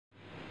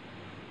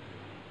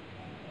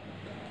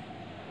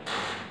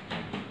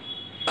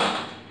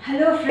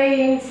Hello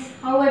friends,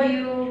 how are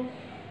you?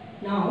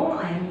 Now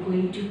I am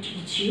going to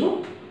teach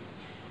you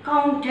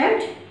count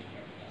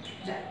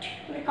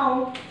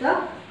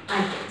the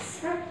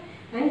items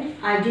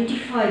and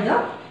identify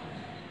the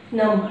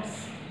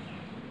numbers.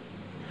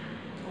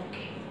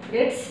 Okay,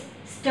 let's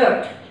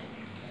start.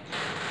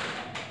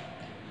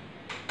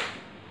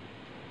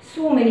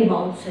 So many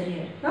bowls are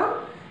here.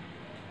 Now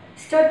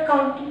start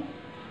counting.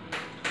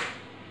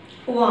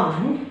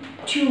 1,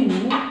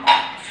 2,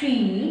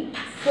 3,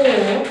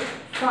 4,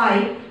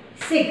 5,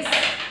 6.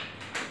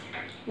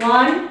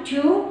 1,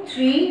 2,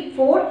 3,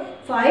 4,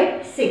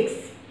 5, 6.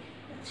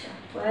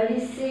 Where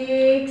is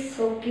 6?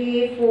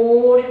 Okay,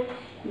 4,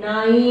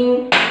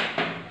 9,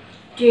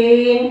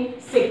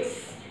 10,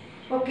 6.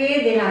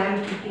 Okay, then I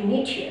am keeping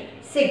it here.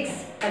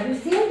 6. Have you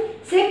seen?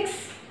 6.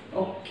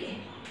 Okay.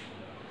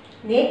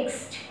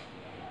 Next,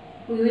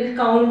 we will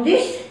count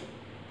this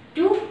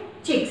 2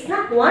 chicks.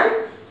 Now 1,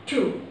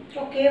 2.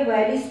 Okay,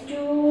 where is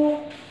 2?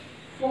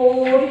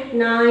 4,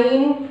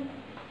 9,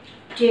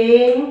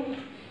 10,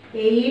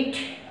 8,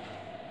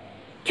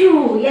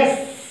 2.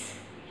 Yes,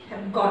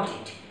 I've got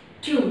it.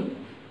 2.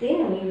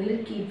 Then we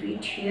will keep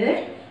it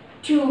here.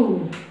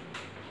 2.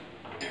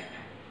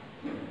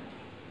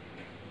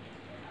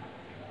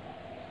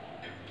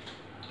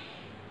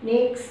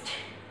 Next,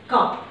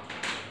 count.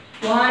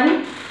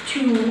 1,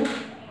 2,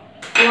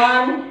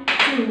 1,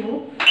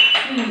 2,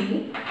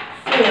 3,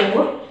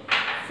 4,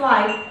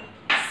 5,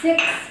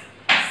 6,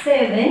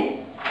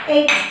 7,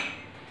 8.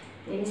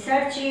 Then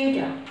search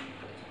it.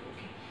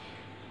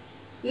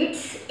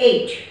 It's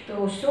 8.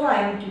 So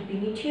I am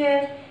keeping it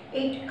here.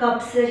 8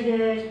 cups are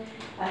here.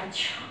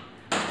 Acha.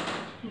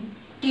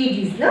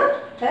 Teddies,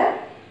 no?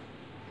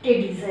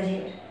 Teddies are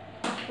here.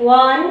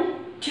 1,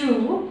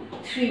 2,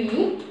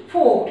 3,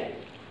 4.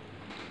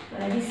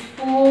 Where is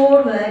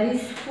 4? Where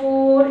is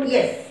 4?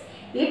 Yes,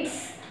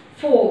 it's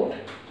 4.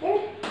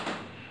 Okay?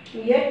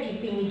 We are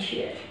keeping it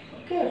here.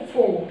 Okay,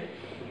 4.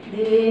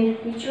 Then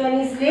which one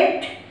is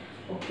left?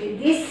 Okay,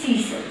 these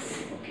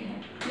scissors. Okay,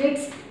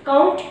 let's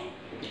count.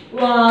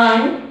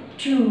 1,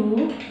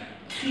 2,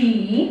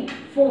 3,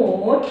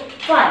 4,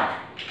 5,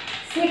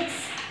 6,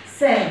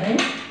 7,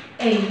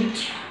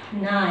 8,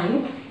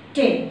 9,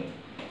 10.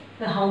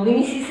 So how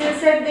many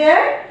scissors are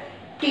there?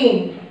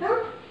 10.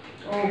 Huh?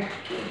 Okay.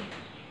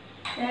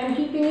 I am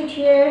keeping it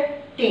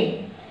here.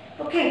 10.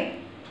 Okay.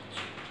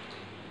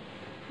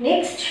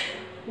 Next,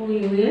 we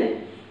will do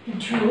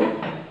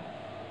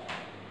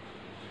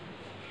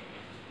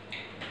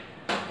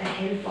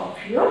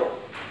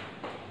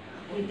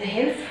with the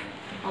help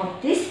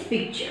of these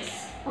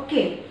pictures.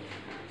 Okay.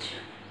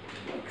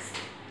 Next,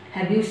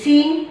 have you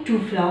seen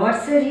 2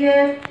 flowers are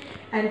here?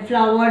 And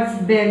flowers,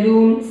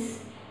 balloons,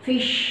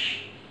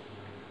 fish,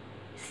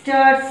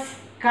 stars,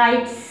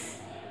 kites,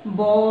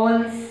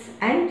 balls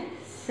and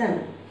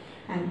sun.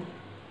 And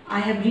I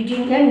have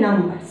written here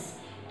numbers.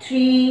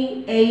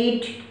 3,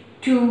 8,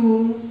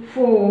 2,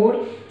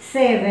 4,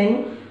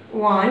 7,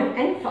 1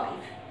 and 5.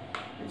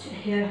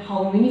 Here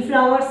how many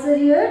flowers are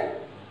here?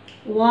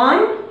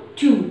 1,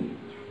 2.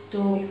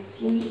 So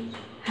we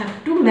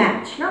have to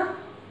match. Now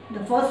the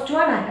first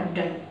one I have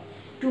done.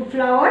 2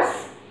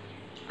 flowers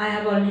I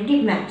have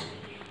already matched.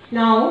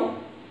 Now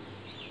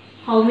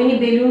how many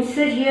balloons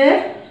are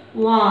here?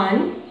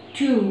 1,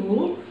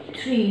 2,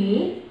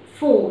 3,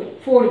 4.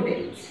 4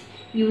 balloons.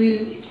 You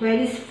will, where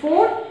is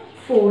 4?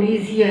 4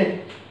 is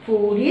here.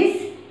 4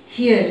 is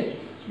here.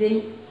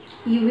 Then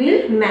you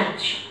will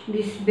match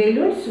these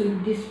balloons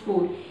with this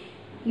 4.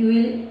 You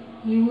will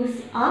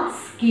use a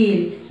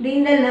scale.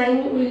 Then the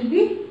line will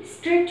be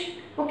straight.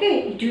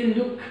 Okay, it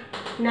will look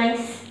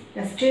nice.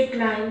 The straight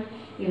line.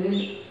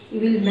 You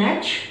will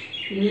match.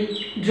 You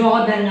will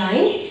draw the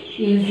line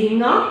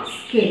using a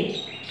scale.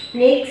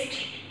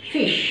 Next,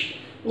 fish.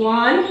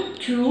 1,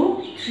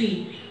 2,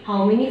 3.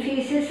 How many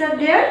faces are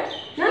there?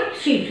 Now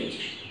 3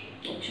 fish.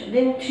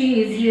 Then 3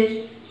 is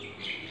here.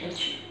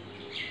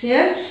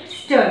 Here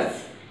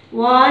stars.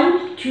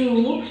 1,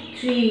 2,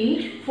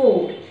 3,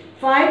 4,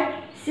 5,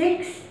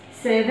 6,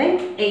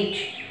 7, 8.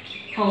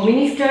 How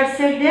many stars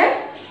are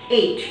there?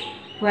 8.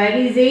 Where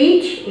is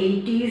 8?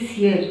 8 is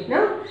here.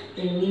 Now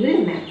then we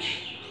will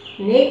match.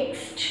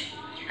 Next,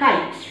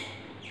 kites.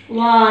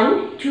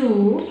 1,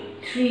 2,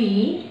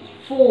 3,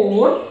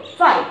 4,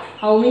 5.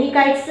 How many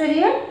kites are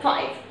here?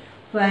 5.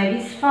 Where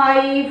is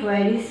 5?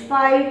 Where is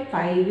 5?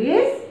 5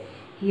 is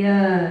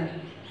here.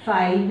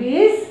 5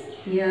 is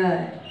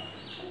here.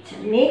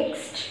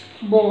 Next,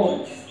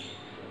 balls.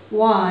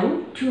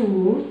 1,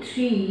 2,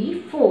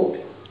 3, 4,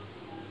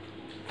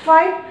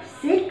 5,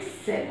 6,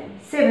 7.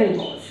 7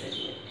 balls are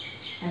here.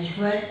 And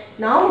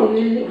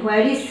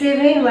where is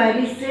 7? Where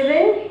is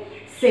 7?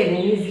 7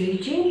 is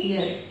written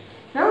here.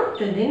 Now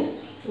then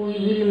we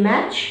will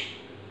match.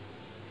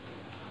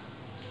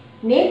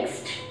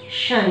 Next,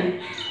 sun.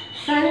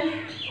 Sun,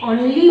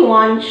 only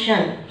one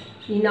sun.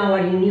 In our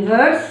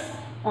universe,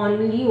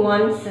 only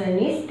one sun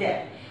is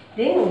there.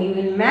 Then we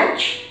will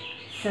match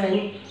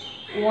sun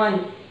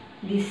 1.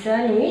 The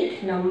sun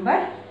with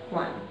number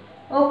 1.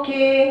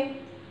 Okay.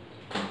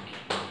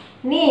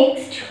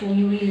 Next,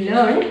 we will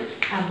learn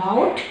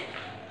about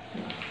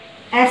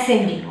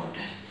ascending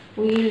order.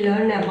 We will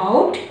learn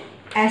about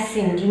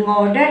ascending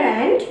order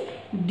and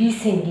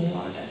descending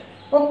order.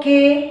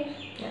 Okay.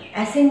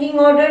 Ascending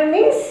order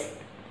means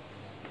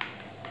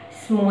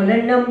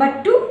smaller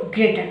number to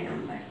greater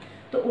number.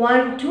 So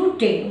 1 to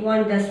 10.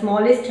 The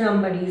smallest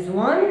number is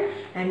 1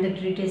 and the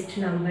greatest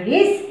number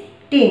is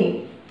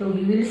 10. So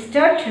we will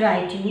start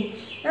writing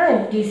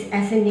this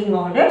ascending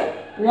order.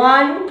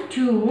 1,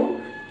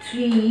 2,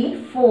 3,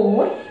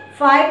 4,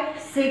 5,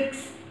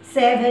 6,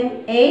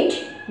 7,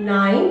 8,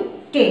 9,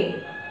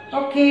 10.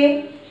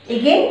 Okay.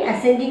 Again,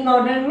 ascending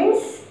order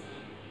means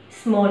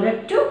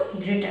smaller to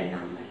greater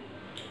number.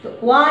 So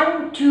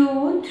 1,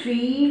 2,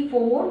 3,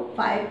 4,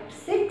 5,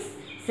 6,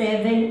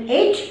 7,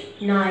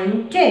 8,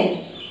 9,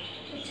 10.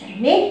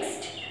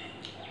 Next,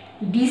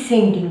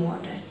 descending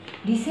order.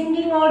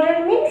 Descending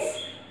order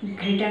means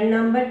greater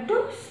number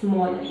to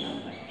smaller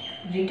number.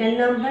 Greater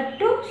number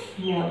to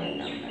smaller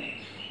number.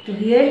 So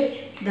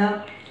here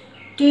the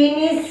 10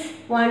 is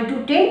 1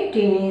 to 10. 10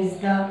 is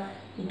the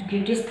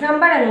greatest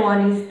number and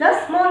 1 is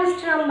the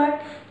smallest number.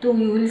 So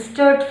we will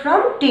start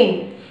from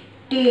 10.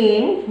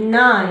 10,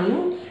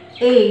 9,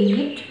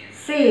 8,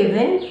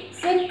 7,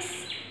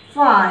 6,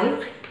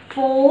 5,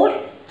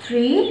 4,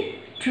 3,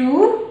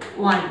 2,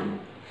 1.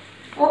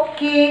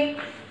 Okay,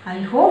 I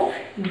hope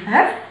you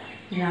have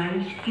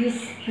learned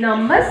these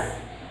numbers.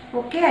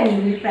 Okay,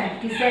 and you will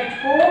practice at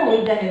home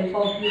with the help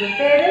of your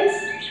parents.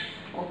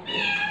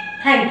 Okay,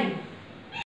 thank you.